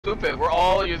Stupid. We're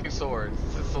all using swords.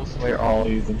 This is so stupid. We're all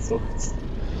using swords.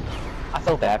 I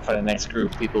feel bad for the next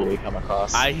group of people we come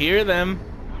across. I hear them.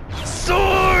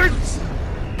 Swords!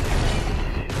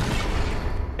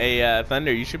 Hey,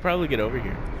 Thunder, you should probably get over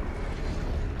here.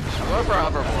 I'm going for a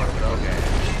hoverboard, but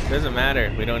okay. Doesn't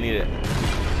matter. We don't need it.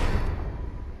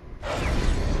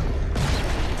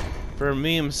 For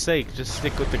meme's sake, just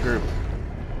stick with the group.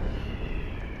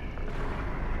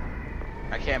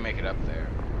 I can't make it up there.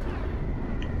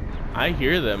 I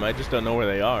hear them. I just don't know where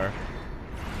they are.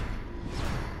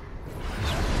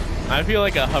 I feel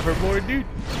like a hoverboard, dude,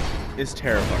 is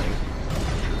terrifying.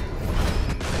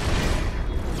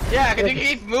 Yeah, because you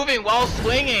keep moving while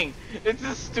swinging. It's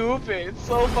just stupid. It's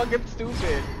so fucking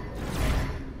stupid.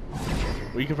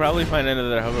 We could probably find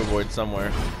another hoverboard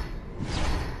somewhere.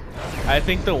 I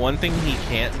think the one thing he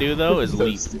can't do, though, is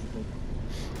leap.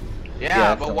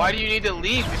 Yeah, but why do you need to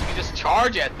leap? Because you can just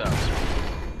charge at them.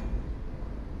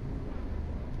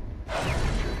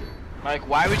 Like,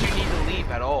 why would you need to leap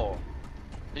at all?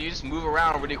 You just move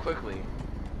around really quickly.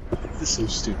 This is so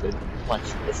stupid. Watch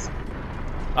this.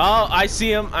 Oh, I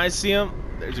see him. I see him.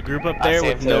 There's a group up there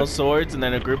with no swords, and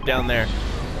then a group down there.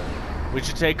 We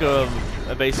should take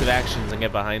evasive actions and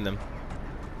get behind them.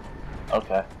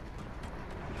 Okay.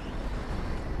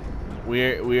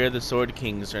 We are the Sword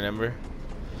Kings, remember?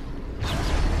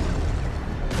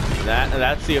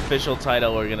 That's the official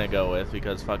title we're gonna go with,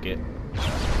 because fuck it.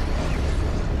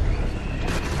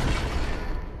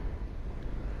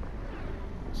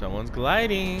 Someone's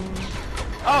gliding.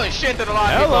 Holy shit, there's a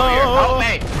lot of people over here. Help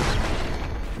me!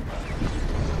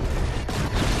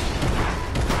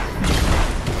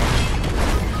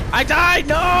 I died!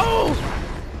 No!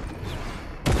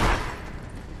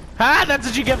 Ah, that's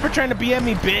what you get for trying to BM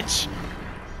me, bitch!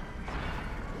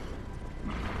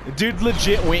 Dude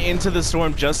legit went into the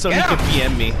storm just so he could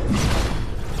BM me.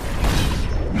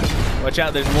 Watch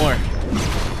out, there's more.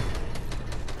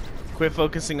 Quit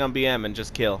focusing on BM and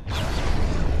just kill.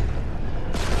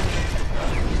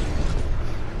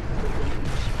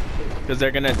 Because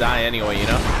they're gonna die anyway, you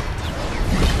know?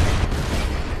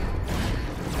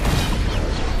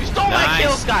 You stole my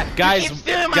kills, Scott! Guys, you keep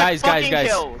stealing my fucking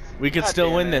kills. We could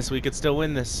still win this. We could still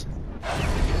win this.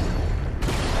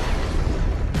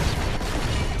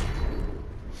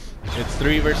 It's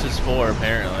 3 versus 4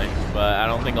 apparently, but I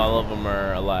don't think all of them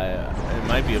are alive. It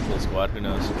might be a full squad. Who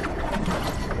knows?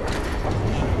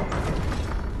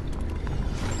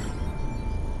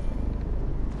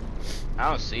 I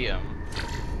don't see him.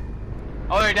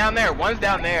 Oh, they're down there. One's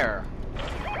down there.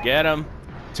 Get him.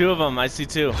 2 of them. I see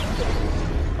 2.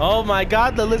 Oh my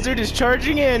god, the lizard is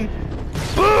charging in.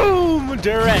 Boom!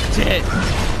 Direct hit.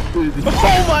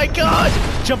 Oh my god!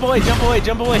 Jump away, jump away,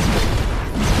 jump away.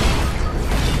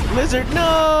 Lizard,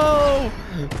 no!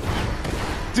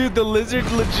 Dude, the lizard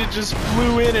legit just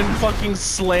flew in and fucking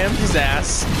slammed his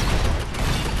ass.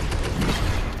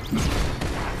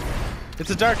 It's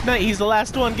a Dark Knight. He's the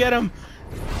last one. Get him.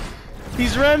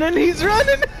 He's running. He's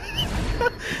running.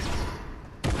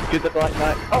 Get the Black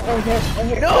Knight. Oh, yes. Oh,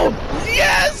 yes. No!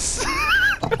 Yes!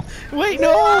 Wait,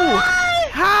 no! What?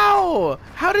 How?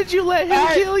 How did you let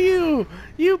him kill you?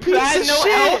 You piece of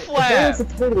shit! Health left. That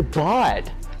was a total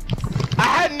bot. I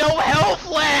had no health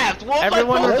left! What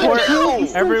Everyone am I supposed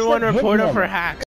to do? report him for hacks.